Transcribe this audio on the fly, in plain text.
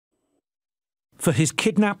For his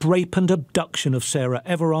kidnap, rape and abduction of Sarah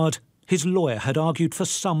Everard, his lawyer had argued for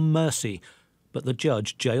some mercy, but the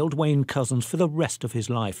judge jailed Wayne Couzens for the rest of his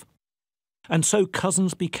life. And so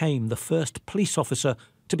Couzens became the first police officer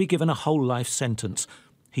to be given a whole life sentence.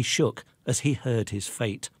 He shook as he heard his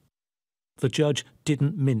fate. The judge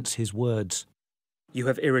didn't mince his words. You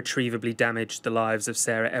have irretrievably damaged the lives of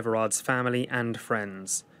Sarah Everard's family and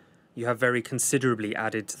friends. You have very considerably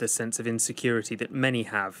added to the sense of insecurity that many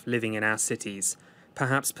have living in our cities,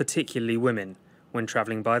 perhaps particularly women, when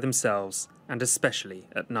travelling by themselves and especially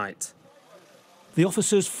at night. The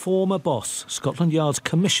officer's former boss, Scotland Yard's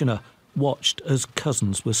commissioner, watched as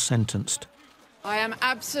Couzens was sentenced. I am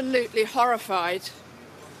absolutely horrified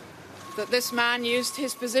that this man used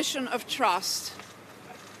his position of trust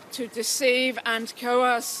to deceive and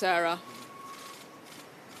coerce Sarah.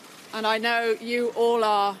 And I know you all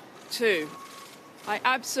are too. I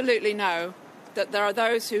absolutely know that there are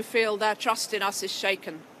those who feel their trust in us is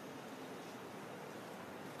shaken.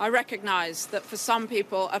 I recognise that for some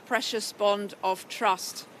people a precious bond of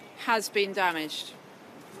trust has been damaged.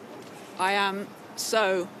 I am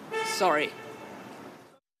so sorry.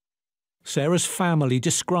 Sarah's family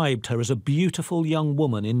described her as a beautiful young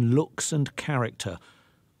woman in looks and character.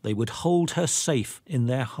 They would hold her safe in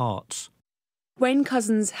their hearts. Wayne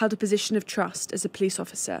Couzens held a position of trust as a police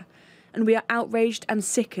officer, and we are outraged and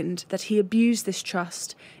sickened that he abused this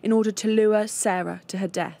trust in order to lure Sarah to her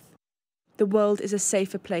death. The world is a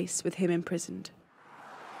safer place with him imprisoned.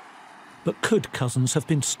 But could Couzens have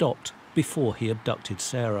been stopped before he abducted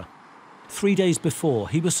Sarah? 3 days before,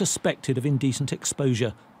 he was suspected of indecent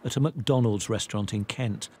exposure at a McDonald's restaurant in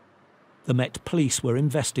Kent. The Met Police were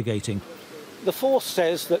investigating. The Force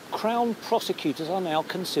says that Crown prosecutors are now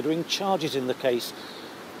considering charges in the case,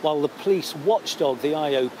 while the police watchdog, the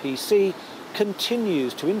IOPC,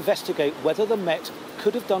 continues to investigate whether the Met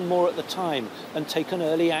could have done more at the time and taken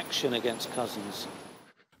early action against Couzens.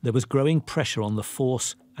 There was growing pressure on the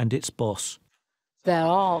Force and its boss. There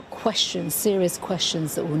are questions, serious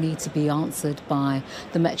questions, that will need to be answered by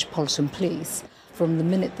the Metropolitan Police. From the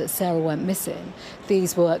minute that Sarah went missing,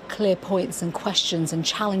 these were clear points and questions and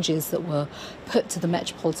challenges that were put to the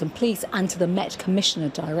Metropolitan Police and to the Met Commissioner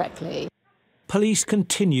directly. Police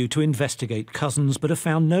continue to investigate Couzens but have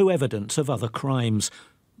found no evidence of other crimes.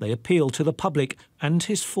 They appeal to the public and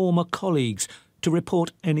his former colleagues to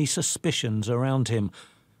report any suspicions around him.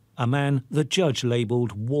 A man the judge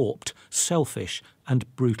labelled warped, selfish and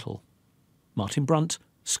brutal. Martin Brunt,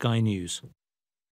 Sky News.